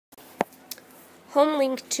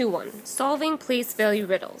HomeLink 2-1, Solving Place Value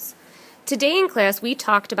Riddles. Today in class we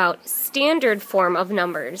talked about standard form of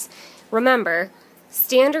numbers. Remember,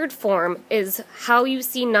 standard form is how you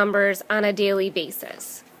see numbers on a daily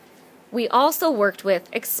basis. We also worked with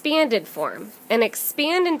expanded form. An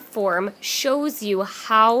expanded form shows you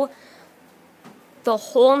how the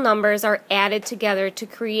whole numbers are added together to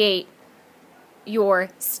create your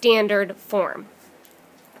standard form.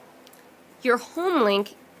 Your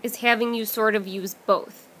HomeLink is having you sort of use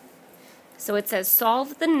both. So it says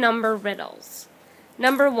solve the number riddles.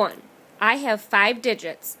 Number 1, I have 5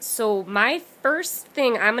 digits. So my first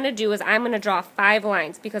thing I'm going to do is I'm going to draw 5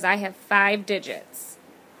 lines because I have 5 digits.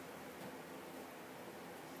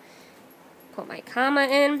 Put my comma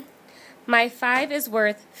in. My 5 is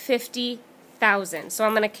worth 50,000. So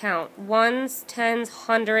I'm going to count ones, tens,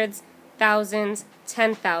 hundreds, thousands,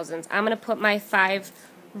 10,000s. I'm going to put my 5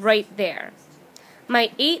 right there.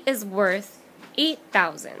 My 8 is worth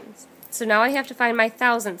 8,000. So now I have to find my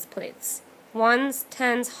thousands place. Ones,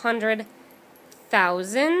 tens, hundred,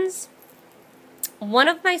 thousands. One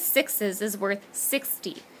of my 6s is worth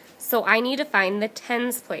 60. So I need to find the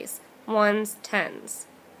tens place. Ones, tens.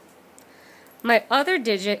 My other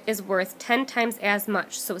digit is worth 10 times as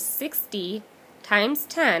much. So 60 times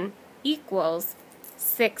 10 equals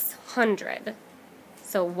 600.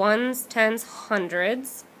 So ones, tens,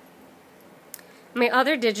 hundreds. My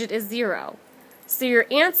other digit is 0. So your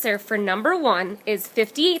answer for number 1 is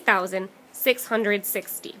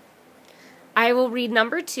 58,660. I will read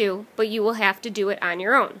number 2, but you will have to do it on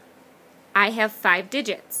your own. I have 5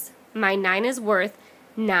 digits. My 9 is worth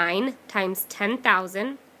 9 times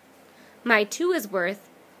 10,000. My 2 is worth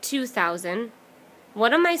 2,000.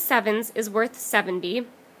 One of my 7s is worth 70.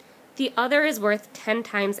 The other is worth 10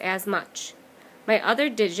 times as much. My other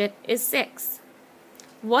digit is 6.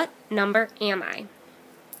 What number am I?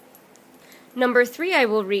 Number 3 I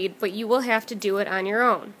will read, but you will have to do it on your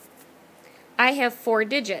own. I have 4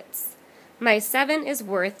 digits. My 7 is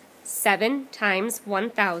worth 7 times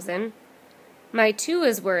 1,000. My 2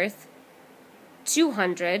 is worth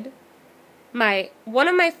 200. One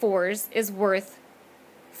of my 4s is worth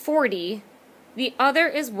 40. The other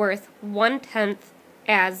is worth 1/10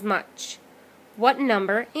 as much. What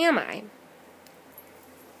number am I?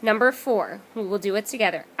 Number 4, we will do it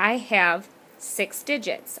together. I have 6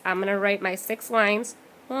 digits. I'm going to write my 6 lines.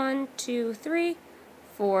 1, 2, 3,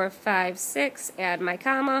 4, 5, 6. Add my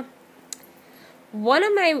comma. One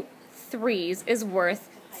of my 3s is worth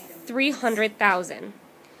 300,000.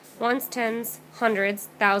 Ones, tens, hundreds,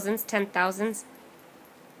 thousands, 10,000s,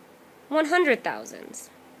 100,000s.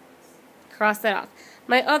 Cross that off.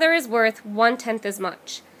 My other is worth 1/10 as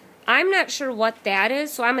much. I'm not sure what that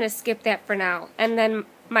is, so I'm going to skip that for now. And then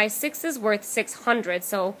my 6 is worth 600,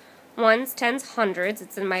 so ones, tens, hundreds.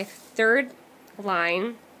 It's in my 3rd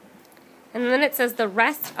line. And then it says the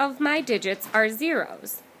rest of my digits are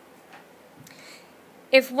zeros.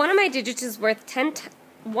 If one of my digits is worth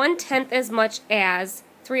 1/10 as much as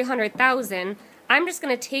 300,000, I'm just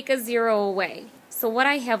going to take a 0 away. So what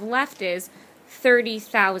I have left is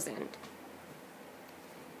 30,000.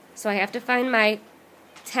 So I have to find my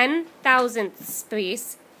 10,000th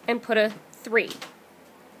space and put a 3.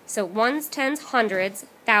 So ones, tens, hundreds,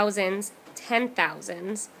 thousands,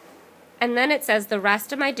 10,000s. And then it says the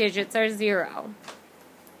rest of my digits are 0.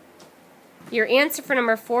 Your answer for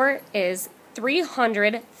number 4 is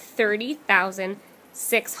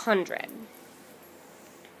 330,600.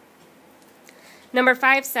 Number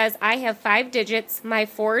 5 says I have 5 digits. My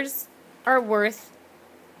 4s are worth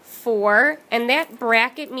 4. And that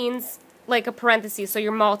bracket means like a parenthesis, so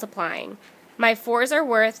you're multiplying. My 4s are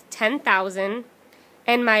worth 10,000.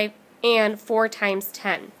 And 4 times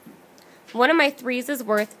 10. One of my 3s is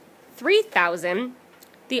worth 3,000.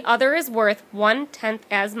 The other is worth 1/10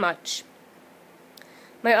 as much.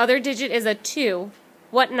 My other digit is a 2.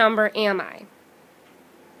 What number am I?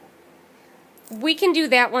 We can do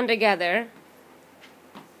that one together.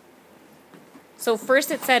 So first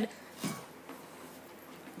it said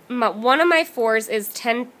one of my 4s is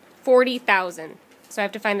 40,000. So I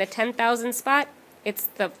have to find the 10,000 spot. It's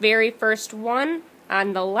the very first one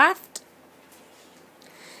on the left.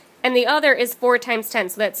 And the other is 4 times 10,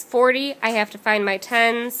 so that's 40. I have to find my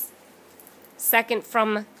tens, second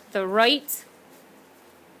from the right.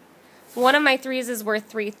 One of my 3s is worth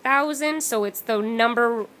 3,000, so it's the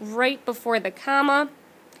number right before the comma.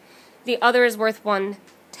 The other is worth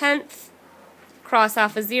 1/10. Cross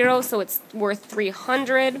off a 0, so it's worth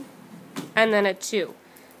 300, and then a 2.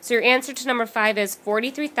 So your answer to number 5 is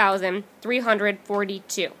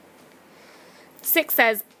 43,342. 6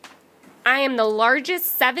 says I am the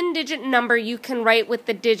largest 7-digit number you can write with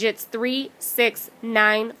the digits 3, 6,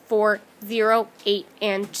 9, 4, 0, 8,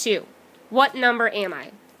 and 2. What number am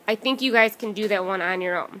I? I think you guys can do that one on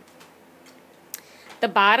your own. The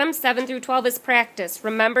bottom 7 through 12 is practice.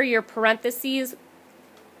 Remember your parentheses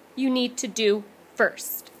you need to do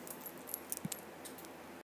first.